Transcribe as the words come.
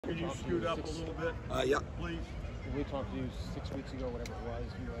Can you scoot up a little bit? Yeah. Please. When we talked to you 6 weeks ago, whatever it was,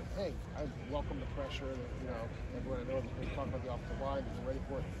 you were like, hey, I welcome the pressure. Everyone I know we talked about the offensive line, we're ready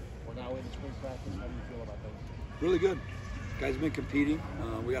for it. We're now in spring practice. How do you feel about things? Really good. Guys have been competing.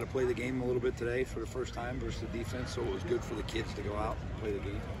 We got to play the game a little bit today for the first time versus the defense, so it was good for the kids to go out and play the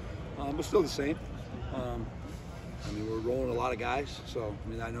game. But still the same. We're rolling a lot of guys, so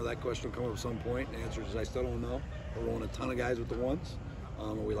I know that question will come up at some point. The answer is I still don't know. We're rolling a ton of guys with the ones,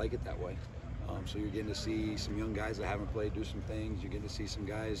 and we like it that way. So you're getting to see some young guys that haven't played do some things. You're getting to see some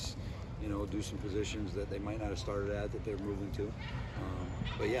guys, do some positions that they might not have started at that they're moving to.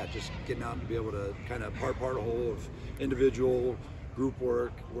 But yeah, just getting out and be able to kind of part a whole of individual, group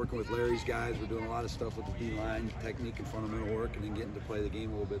work, working with Larry's guys. We're doing a lot of stuff with the D-line, technique and fundamental work, and then getting to play the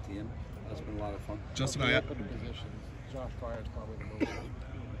game a little bit at the end. That's been a lot of fun. Justin, I put the positions. Josh Frye is probably the most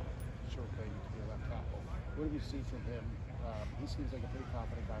short thing to be a left tackle. What have you seen from him? He seems like a pretty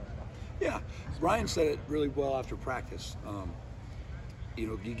confident guy. Yeah, Ryan said it really well after practice.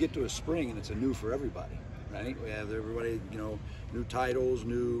 You get to a spring and it's a new for everybody, right? We have everybody, new titles,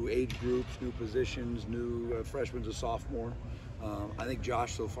 new age groups, new positions, new freshmen to sophomore. I think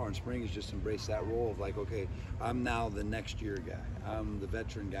Josh so far in spring has just embraced that role of like, okay, I'm now the next year guy. I'm the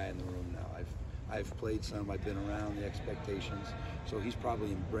veteran guy in the room now. I've played some, I've been around the expectations. So he's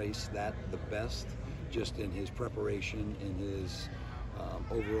probably embraced that the best, just in his preparation, in his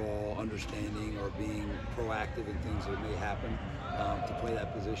overall understanding or being proactive in things that may happen to play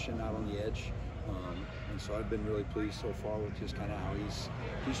that position out on the edge. And so I've been really pleased so far with just kind of how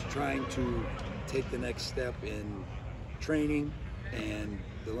he's trying to take the next step in training and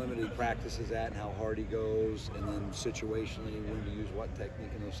the limited practices at and how hard he goes, and then situationally when to use what technique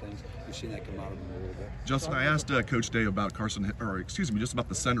and those things. You've seen that come out of him a little bit. Justin, I asked Coach Day about just about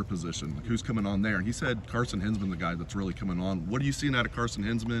the center position, like who's coming on there, and he said Carson Hinsman, the guy that's really coming on. What are you seeing out of Carson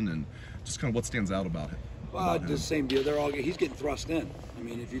Hinsman, and just kind of what stands out about him? Well, the same deal. He's getting thrust in.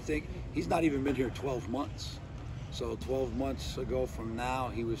 If you think he's not even been here 12 months. So 12 months ago from now,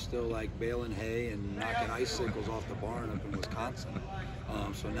 he was still like baling hay and knocking icicles off the barn up in Wisconsin.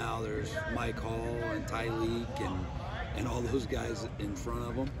 So now there's Mike Hall and Tyleek and all those guys in front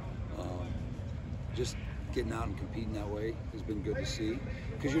of him. Just getting out and competing that way has been good to see,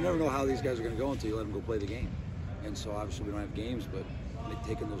 because you never know how these guys are going to go until you let them go play the game. And so obviously we don't have games, but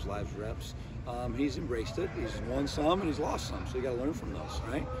taking those live reps, he's embraced it. He's won some and he's lost some, so you got to learn from those,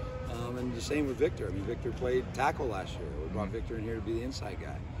 right? And the same with Victor. Victor played tackle last year. We brought Victor in here to be the inside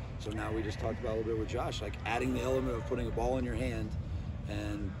guy. So now we just talked about a little bit with Josh, like adding the element of putting a ball in your hand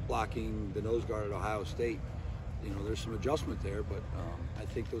and blocking the nose guard at Ohio State. There's some adjustment there, but I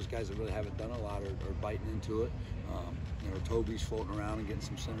think those guys that really haven't done a lot are biting into it. Toby's floating around and getting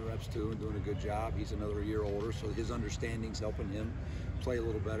some center reps too and doing a good job. He's another year older, so his understanding's helping him play a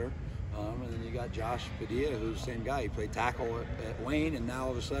little better. And then you got Josh Padilla, who's the same guy. He played tackle at Wayne, and now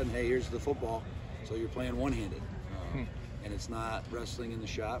all of a sudden, hey, here's the football. So you're playing one-handed. And it's not wrestling in the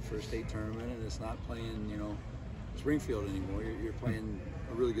shot for a state tournament, and it's not playing, Springfield anymore. You're playing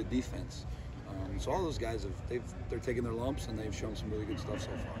a really good defense. So all those guys they're taking their lumps, and they've shown some really good stuff so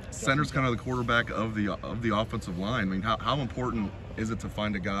far. Center's kind of the quarterback of the offensive line. How important is it to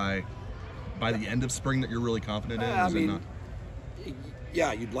find a guy by the end of spring that you're really confident in?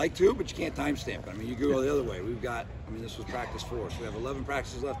 Yeah, you'd like to, but you can't timestamp it. You go the other way. We've got, this was practice 4, so we have 11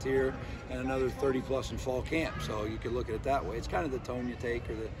 practices left here and another 30 plus in fall camp. So you could look at it that way. It's kind of the tone you take,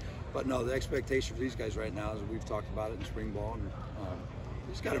 but no, the expectation for these guys right now is we've talked about it in spring ball, and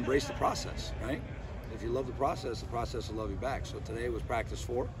you just got to embrace the process, right? If you love the process will love you back. So today was practice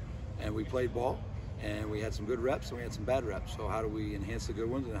 4, and we played ball, and we had some good reps and we had some bad reps. So how do we enhance the good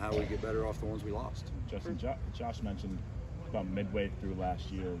ones, and how do we get better off the ones we lost? Justin, Josh mentioned about midway through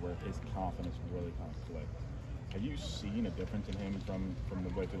last year where his confidence really kind of clicked. Have you seen a difference in him from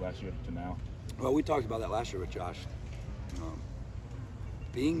midway through last year to now? Well, we talked about that last year with Josh.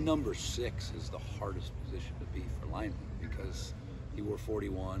 Being number 6 is the hardest position to be for linemen, because he wore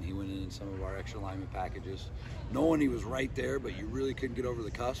 41. He went in some of our extra lineman packages, knowing he was right there, but you really couldn't get over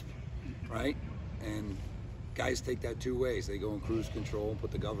the cusp, right? And guys take that 2 ways. They go in cruise control and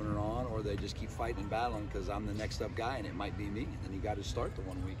put the governor on, or they just keep fighting and battling because I'm the next up guy and it might be me. And then you got to start the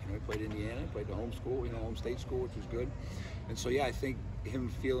 1 week. He played Indiana, played the home school, home state school, which was good. And so, yeah, I think him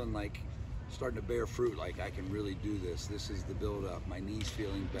feeling like starting to bear fruit, like I can really do this. This is the build-up. My knee's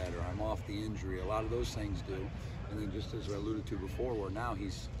feeling better. I'm off the injury. A lot of those things do. And then just as I alluded to before, where now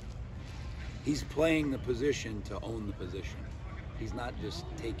he's playing the position to own the position. He's not just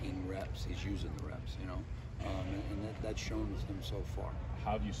taking reps. He's using the reps, and that's shown with him so far.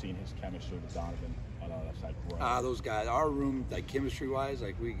 How have you seen his chemistry with Donovan that's like bro. Those guys, our room, like chemistry-wise,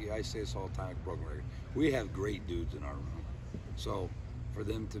 like I say this all the time, like broken record. We have great dudes in our room. So for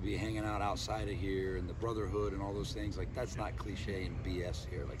them to be hanging out outside of here and the brotherhood and all those things, like that's not cliche and BS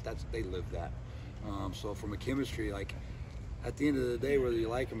here. Like they live that. So from a chemistry, like at the end of the day, whether you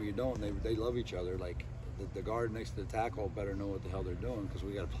like them or you don't, they love each other. Like the guard next to the tackle better know what the hell they're doing because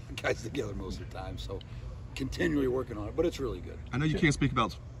we got to put guys together most of the time. So continually working on it, but it's really good. I know you can't speak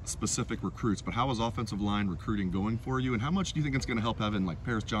about specific recruits, but how is offensive line recruiting going for you, and how much do you think it's going to help having like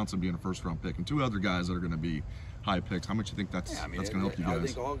Paris Johnson being a first-round pick and 2 other guys that are going to be high picks? How much do you think that's going to help you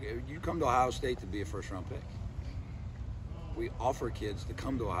guys? I think you come to Ohio State to be a first-round pick. We offer kids to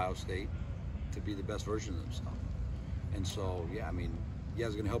come to Ohio State to be the best version of themselves. And so, yeah, I mean, yeah,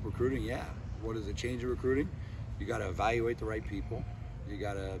 it's going to help recruiting, yeah. What does it change in recruiting? You got to evaluate the right people. You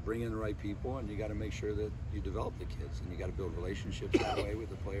got to bring in the right people, and you got to make sure that you develop the kids, and you got to build relationships that way with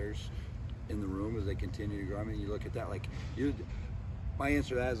the players in the room as they continue to grow. I mean, you look at that, like, my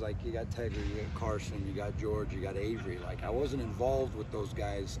answer to that is, like, you got Tegra, you got Carson, you got George, you got Avery. Like, I wasn't involved with those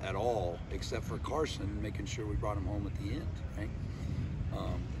guys at all, except for Carson, making sure we brought him home at the end, right?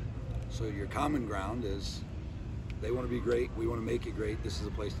 So your common ground is they want to be great, we want to make it great, this is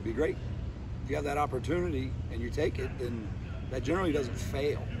a place to be great. If you have that opportunity and you take it, then that generally doesn't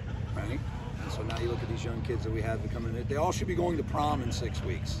fail, right? And so now you look at these young kids that we have coming in, they all should be going to prom in 6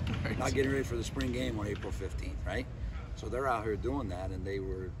 weeks, not getting ready for the spring game on April 15th, right? So they're out here doing that, and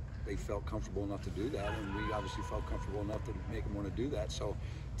they felt comfortable enough to do that, and we obviously felt comfortable enough to make them want to do that. So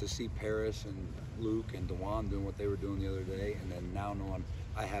to see Paris and Luke and DeJuan doing what they were doing the other day, and then now knowing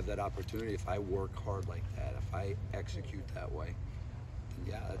I have that opportunity if I work hard like that, if I execute that way,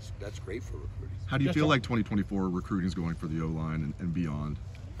 then yeah, that's great for recruiting. How do you feel like 2024 recruiting is going for the O-line and beyond?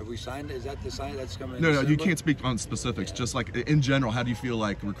 Have we signed? Is that the sign that's coming in? No, December? you can't speak on specifics. Yeah. Just like in general, how do you feel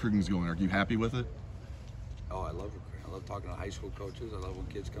like recruiting is going? Are you happy with it? Oh, I love recruiting. I love talking to high school coaches. I love when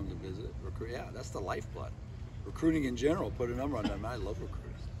kids come to visit. Yeah, that's the lifeblood. Recruiting in general, put a number on that. I love recruiting.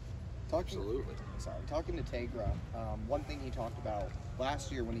 Absolutely. Talking to Tegra, one thing he talked about last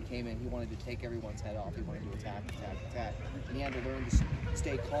year when he came in, he wanted to take everyone's head off. He wanted to attack, and he had to learn to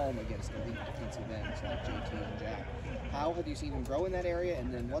stay calm against elite defensive ends like JT and Jack. How have you seen him grow in that area,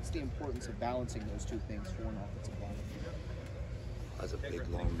 and then what's the importance of balancing those two things for an offensive line? That's a big,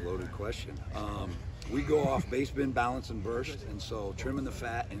 long, loaded question. We go off base, bin, balance, and burst, and so trimming the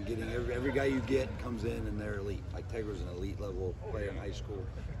fat and getting every guy you get comes in and they're elite. Like Tegra's an elite level player in high school.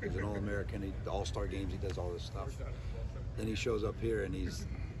 He's an All-American. The All-Star games, he does all this stuff. Then he shows up here and he's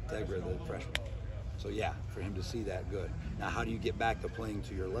Tegra, the freshman. So yeah, for him to see that, good. Now, how do you get back to playing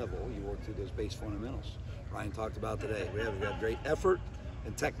to your level? You work through those base fundamentals. Ryan talked about today. We have great effort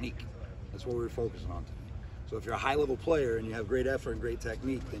and technique. That's what we're focusing on today. So if you're a high-level player and you have great effort and great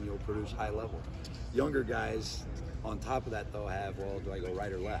technique, then you'll produce high level. Younger guys, on top of that, though, have, well, do I go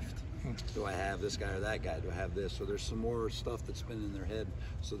right or left? Do I have this guy or that guy? Do I have this? So there's some more stuff that's spinning in their head.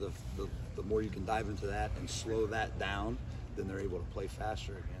 So the more you can dive into that and slow that down, then they're able to play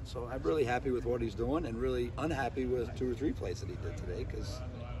faster again. So I'm really happy with what he's doing and really unhappy with 2 or 3 plays that he did today because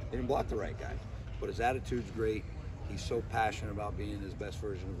he didn't block the right guy. But his attitude's great. He's so passionate about being his best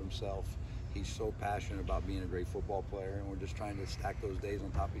version of himself. He's so passionate about being a great football player, and we're just trying to stack those days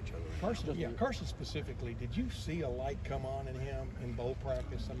on top of each other. Carson specifically, did you see a light come on in him in bowl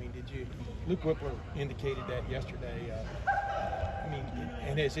practice? I mean, Luke Whippler indicated that yesterday.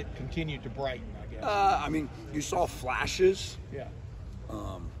 And has it continued to brighten, I guess? You saw flashes. Yeah.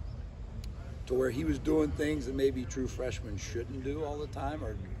 To where he was doing things that maybe true freshmen shouldn't do all the time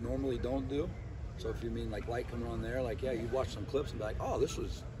or normally don't do. So if you mean like light coming on there, like, yeah, you watch some clips and be like, oh,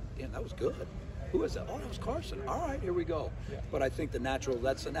 that was good. Who is that? Oh, that was Carson. All right, here we go. Yeah. But I think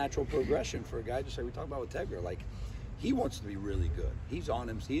that's a natural progression for a guy, just like we talked about with Tegra. Like, he wants to be really good. He's on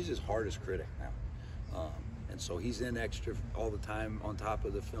him. He's his hardest critic now. And so he's in extra all the time on top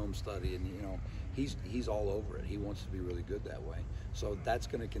of the film study, and he's all over it. He wants to be really good that way. So that's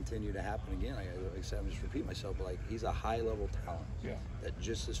going to continue to happen again. I'm just repeat myself, but like, he's a high-level talent that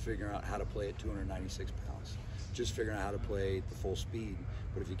just is figuring out how to play at 296 pounds. Just figuring out how to play the full speed.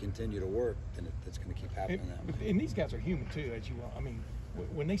 But if you continue to work, then it's going to keep happening that way. And these guys are human too, as you will. I mean,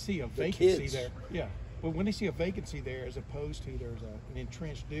 when they see a vacancy there, well, when they see a vacancy there, as opposed to there's an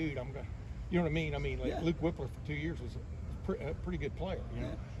entrenched dude, you know what I mean? I mean, like Luke Whippler for 2 years was a pretty good player. You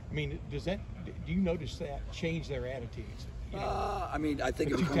know, I mean, do you notice that change their attitudes? I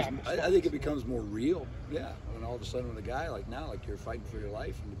think it becomes more real. Yeah, and all of a sudden, with a guy like now, like you're fighting for your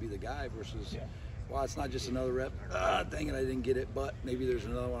life, and to be the guy versus. Yeah. Well, it's not just another rep. Dang it, I didn't get it, but maybe there's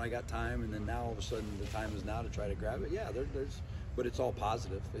another one. I got time, and then now all of a sudden the time is now to try to grab it. Yeah, but it's all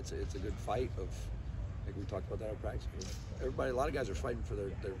positive. It's a good fight of Like we talked about that at practice. Everybody, a lot of guys are fighting for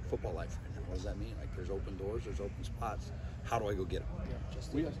their football life right now. What does that mean? Like there's open doors, there's open spots. How do I go get them?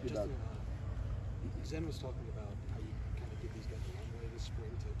 Yeah, Zen was talking about how you kind of give these guys a runway this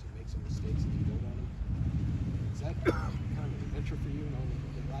spring to make some mistakes and you build on them. Is that kind of an adventure for you? Knowing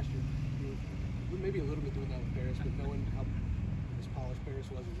that last year you were maybe a little bit doing that with Paris, but knowing how as polished Paris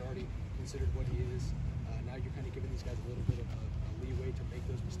was, he's already considered what he is. Now you're kind of giving these guys a little bit of a leeway to make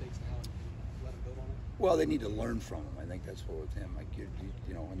those mistakes now and let them build on it. Well, they need to learn from him. I think that's what with him. Like you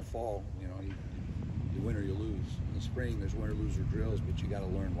know, in the fall, you know, you win or you lose. In the spring, there's win or loser drills, but you got to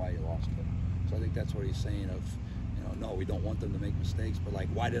learn why you lost it. So I think that's what he's saying. Of, you know, no, we don't want them to make mistakes, but like,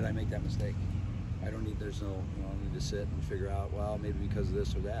 why did I make that mistake? I don't need. There's no. You know, I need to sit and figure out. Well, maybe because of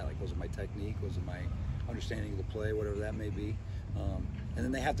this or that. Like, was it my technique? Was it my understanding of the play? Whatever that may be. And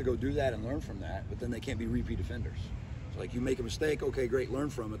then they have to go do that and learn from that. But then they can't be repeat offenders. So like, you make a mistake, okay, great, learn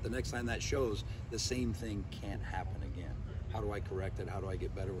from it. The next time that shows, the same thing can't happen again. How do I correct it? How do I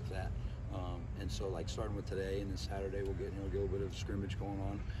get better with that? And so like starting with today and then Saturday, we'll get get a little bit of scrimmage going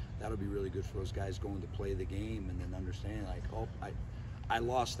on. That'll be really good for those guys going to play the game and then understand like, oh, I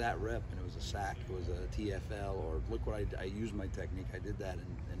lost that rep and it was a sack, it was a TFL, or look what I used my technique, I did that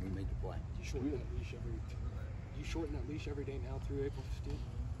and we made the play. You shorten that leash every day now through April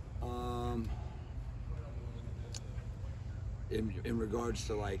 15th? In regards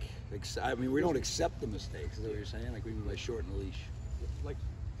to like, I mean, we don't accept the mistakes. Is that what you're saying? Like we can shorten the leash. Like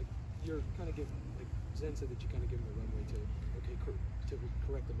you're kind of giving, like Zen said that you kind of give him a runway to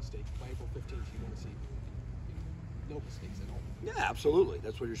correct the mistake. By April 15th, you want to see no mistakes at all. Yeah, absolutely.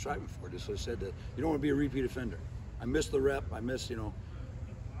 That's what you're striving for. Just so I said that you don't want to be a repeat offender. I missed the rep. I missed,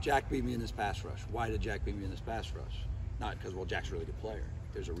 Jack beat me in this pass rush. Why did Jack beat me in this pass rush? Not because, well, Jack's a really good player.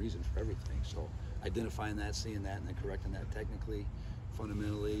 There's a reason for everything. So identifying that, seeing that, and then correcting that technically,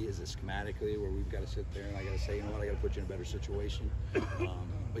 fundamentally, is it schematically, where we've got to sit there and I got to say, you know what, I got to put you in a better situation.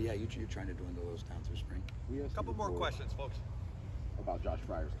 But yeah, you're trying to dwindle those down through spring. A couple more questions, folks. About Josh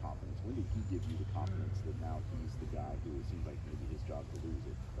Frye's confidence. When did he give you the confidence that now he's the guy who it seems like maybe his job to lose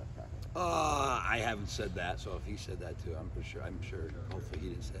at left tackle? I haven't said that, so if he said that too, I'm sure. Hopefully he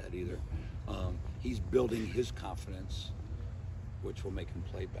didn't say that either. He's building his confidence, which will make him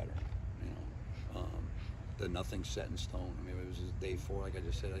play better. Nothing's set in stone. I mean, it was his day 4, like I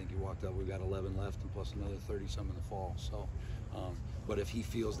just said. I think he walked up. We've got 11 left, and plus another 30-some in the fall. So, but if he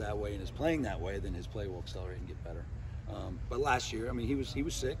feels that way and is playing that way, then his play will accelerate and get better. But last year, I mean, he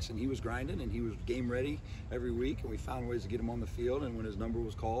was 6 and he was grinding and he was game ready every week, and we found ways to get him on the field. And when his number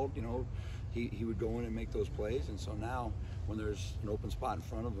was called, he would go in and make those plays. And so now, when there's an open spot in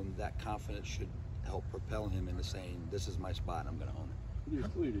front of him, that confidence should help propel him into saying, "This is my spot, and I'm going to own it." There's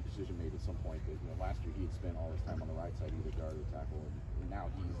clearly a decision made at some point that last year he had spent all his time on the right side, either guard or tackle, and now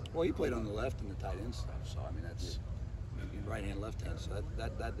he's. Well, he played on the left in the tight end stuff, so I mean that's right hand, left hand, so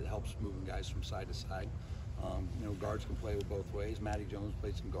that helps moving guys from side to side. Guards can play with both ways. Matty Jones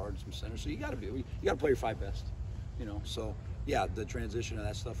played some guard and some center, so you got to play your 5 best. So yeah, the transition of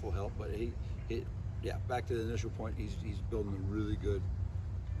that stuff will help. But back to the initial point, he's building a really good,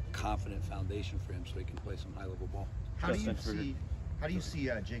 confident foundation for him, so he can play some high level ball. How do you see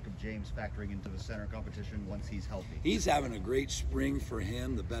Jacob James factoring into the center competition once he's healthy? He's having a great spring for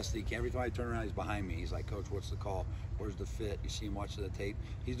him, the best he can. Every time I turn around, he's behind me. He's like, "Coach, what's the call? Where's the fit?" You see him watching the tape.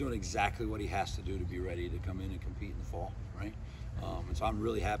 He's doing exactly what he has to do to be ready to come in and compete in the fall, right? And so I'm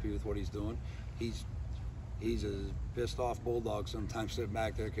really happy with what he's doing. He's a pissed off bulldog sometimes sitting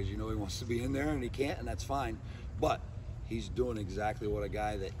back there because he wants to be in there and he can't, and that's fine. But he's doing exactly what a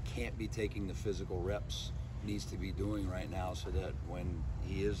guy that can't be taking the physical reps needs to be doing right now, so that when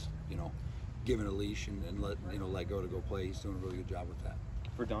he is, given a leash and let go to go play, he's doing a really good job with that.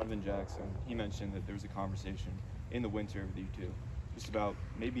 For Donovan Jackson, he mentioned that there was a conversation in the winter with you two just about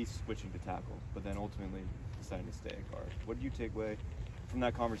maybe switching to tackle, but then ultimately deciding to stay at guard. What did you take away from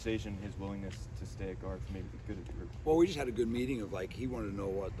that conversation, his willingness to stay at guard for maybe the good of the group? Well, we just had a good meeting of he wanted to know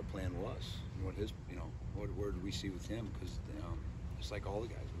what the plan was and what his, where did we see with him, because just like all the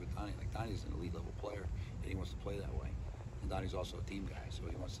guys with Donnie, Donnie's an elite level player and he wants to play that way, and Donnie's also a team guy, so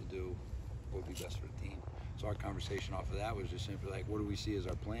he wants to do what would be best for the team. So our conversation off of that was just simply what do we see as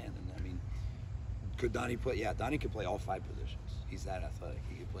our plan? And I mean, could Donnie play? Yeah, Donnie could play all 5 positions. He's that athletic.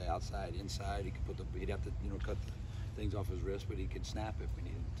 He could play outside, inside. He could he'd have to cut things off his wrist, but he could snap if we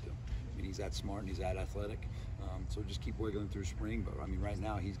needed him to. I mean, he's that smart and he's that athletic. So just keep wiggling through spring. But I mean, right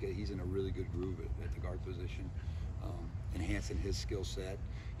now he's in a really good groove at the guard position, enhancing his skill set.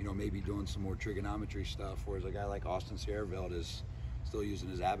 Maybe doing some more trigonometry stuff. Whereas a guy like Austin Sierreveld is still using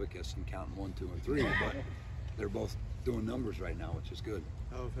his abacus and counting 1, 2, and 3. But they're both doing numbers right now, which is good.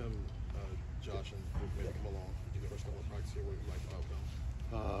 How have him Josh and Luke made it come along? Did you first couple of practice here? What did you like about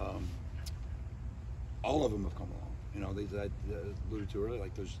them? All of them have come along. You know, I alluded to earlier,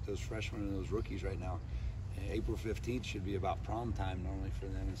 like those freshmen and those rookies right now. April 15th should be about prom time normally for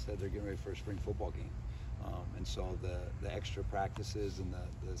them. Instead, they're getting ready for a spring football game. And so the extra practices and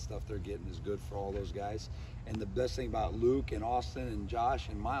the stuff they're getting is good for all those guys. And the best thing about Luke and Austin and Josh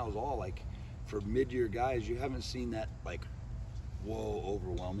and Miles, all like for mid-year guys, you haven't seen that like, whoa,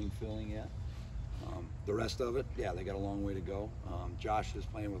 overwhelming feeling yet. The rest of it, yeah, they got a long way to go. Josh is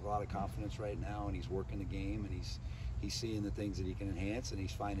playing with a lot of confidence right now, and he's working the game, and he's seeing the things that he can enhance, and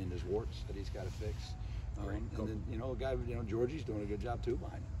he's finding his warts that he's got to fix. And then, you know, a guy, you know, Georgie's doing a good job too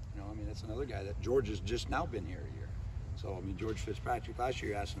behind him. You know, I mean, that's another guy that George has just now been here a year. So, I mean, George Fitzpatrick last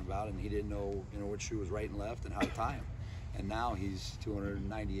year you asked him about it, and he didn't know, you know, which shoe was right and left and how to tie him. And now he's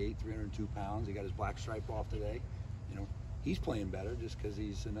 298, 302 pounds. He got his black stripe off today. You know, he's playing better just because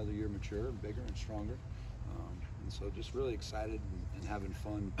he's another year mature and bigger and stronger. And so just really excited and having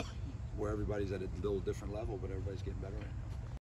fun where everybody's at a little different level, but everybody's getting better right now.